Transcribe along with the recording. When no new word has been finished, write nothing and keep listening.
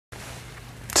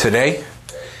Today,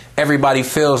 everybody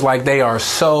feels like they are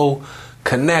so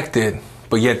connected,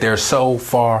 but yet they're so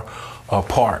far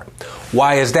apart.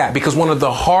 Why is that? Because one of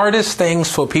the hardest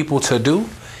things for people to do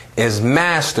is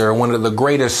master one of the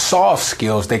greatest soft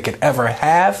skills they could ever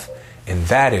have, and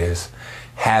that is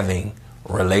having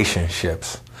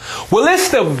relationships. Well, it's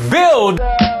the build.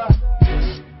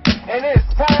 And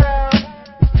it's time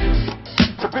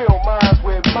to build minds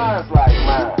with minds like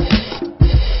mine.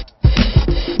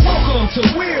 Welcome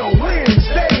to Will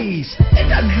Wednesdays. It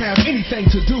doesn't have anything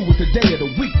to do with the day of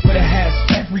the week, but it has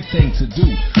everything to do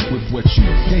with what you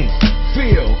think,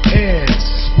 feel, and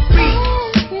speak.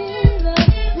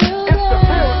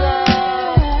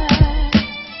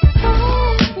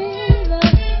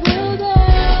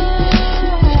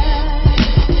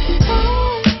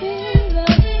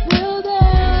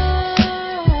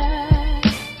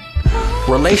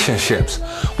 Relationships.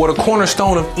 Well, the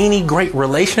cornerstone of any great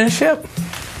relationship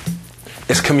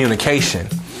is communication.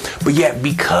 But yet,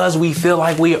 because we feel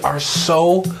like we are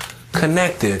so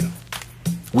connected,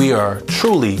 we are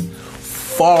truly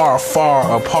far,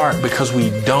 far apart because we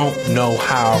don't know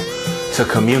how to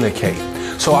communicate.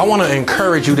 So I want to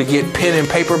encourage you to get pen and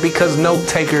paper, because note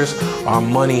takers are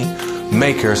money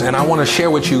makers. And I want to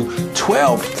share with you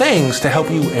 12 things to help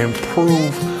you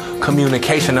improve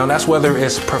communication. Now, that's whether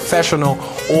it's professional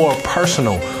or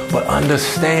personal, but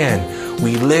understand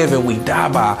we live and we die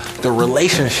by the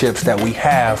relationships that we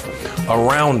have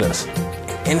around us.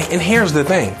 And here's the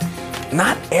thing.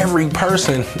 Not every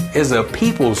person is a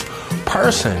people's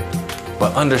person,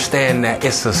 but understand that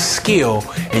it's a skill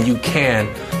and you can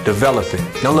develop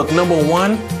it. Now, look, number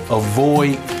one,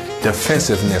 avoid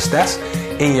defensiveness. That's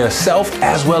in yourself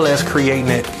as well as creating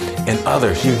it in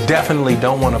others. You definitely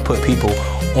don't want to put people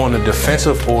on the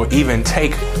defensive or even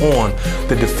take on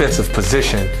the defensive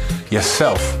position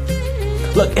yourself.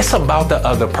 Look, it's about the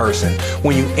other person.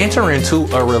 When you enter into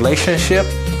a relationship,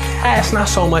 it's not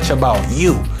so much about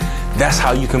you. That's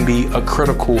how you can be a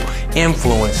critical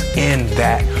influence in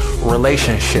that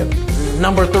relationship.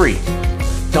 Number three,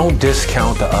 don't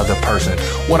discount the other person.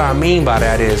 What I mean by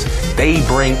that is they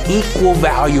bring equal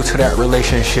value to that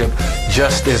relationship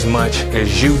just as much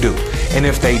as you do. And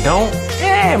if they don't,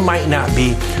 it might not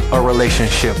be a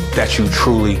relationship that you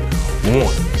truly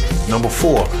want. Number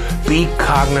four, be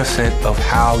cognizant of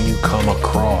how you come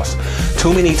across.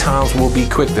 Too many times we'll be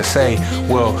quick to say,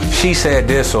 well, she said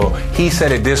this, or he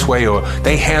said it this way, or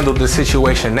they handled the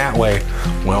situation that way,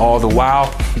 when all the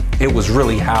while it was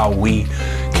really how we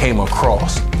came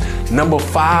across. Number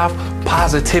five,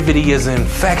 positivity is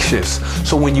infectious.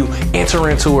 So when you enter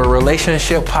into a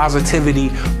relationship, positivity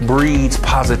breeds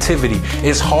positivity.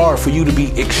 It's hard for you to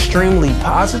be extremely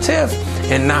positive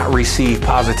and not receive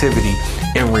positivity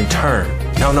in return.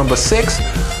 Now, number six,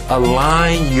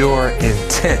 align your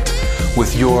intent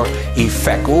with your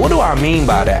effect. Well, what do I mean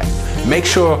by that? Make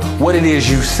sure what it is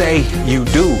you say you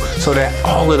do so that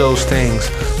all of those things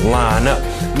line up.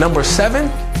 Number seven,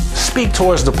 speak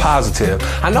towards the positive.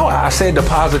 I know I said the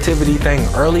positivity thing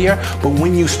earlier, but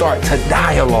when you start to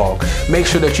dialogue, make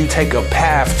sure that you take a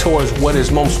path towards what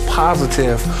is most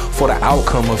positive for the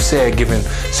outcome of said given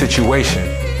situation.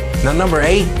 Now, number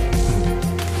eight,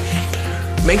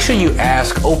 make sure you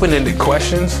ask open-ended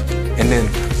questions and then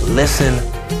listen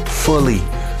fully.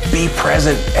 Be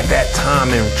present at that time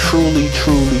and truly,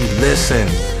 truly listen.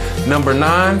 Number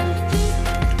nine,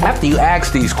 after you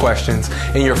ask these questions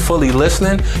and you're fully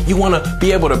listening, you want to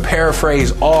be able to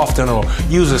paraphrase often or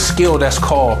use a skill that's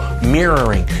called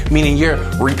mirroring, meaning you're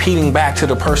repeating back to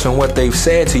the person what they've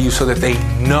said to you so that they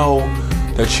know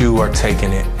that you are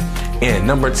taking it in.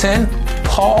 Number 10,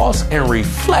 pause and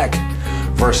reflect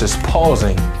versus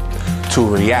pausing to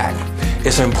react.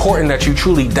 It's important that you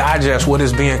truly digest what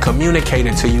is being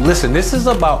communicated to you. Listen, this is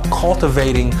about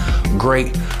cultivating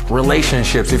great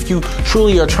relationships. If you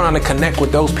truly are trying to connect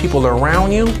with those people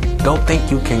around you, don't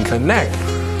think you can connect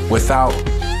without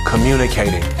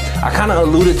communicating. I kind of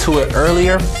alluded to it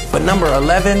earlier, but number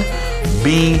 11,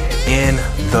 be in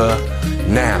the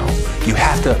now. You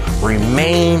have to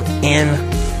remain in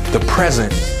the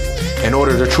present in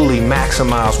order to truly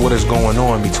maximize what is going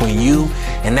on between you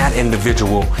and that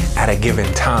individual at a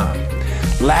given time.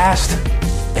 Last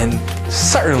and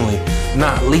certainly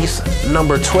not least,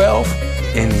 number 12,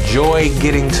 enjoy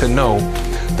getting to know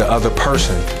the other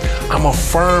person. I'm a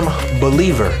firm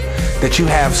believer that you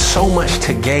have so much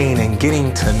to gain in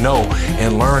getting to know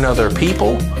and learn other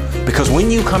people, because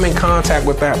when you come in contact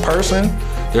with that person,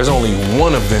 there's only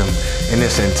one of them in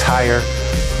this entire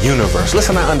universe.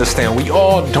 Listen, I understand we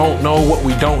all don't know what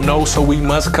we don't know, so we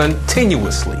must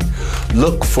continuously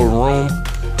look for room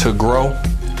to grow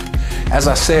As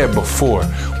I said before,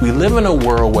 we live in a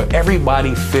world where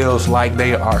everybody feels like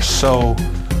they are so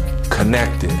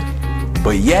connected,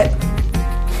 but yet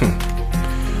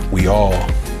we all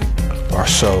are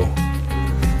so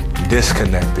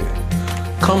disconnected.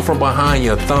 Come from behind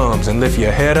your thumbs and lift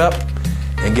your head up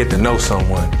and get to know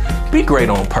someone. Be great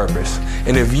on purpose.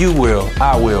 And if you will,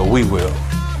 I will, we will.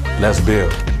 Let's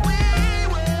build.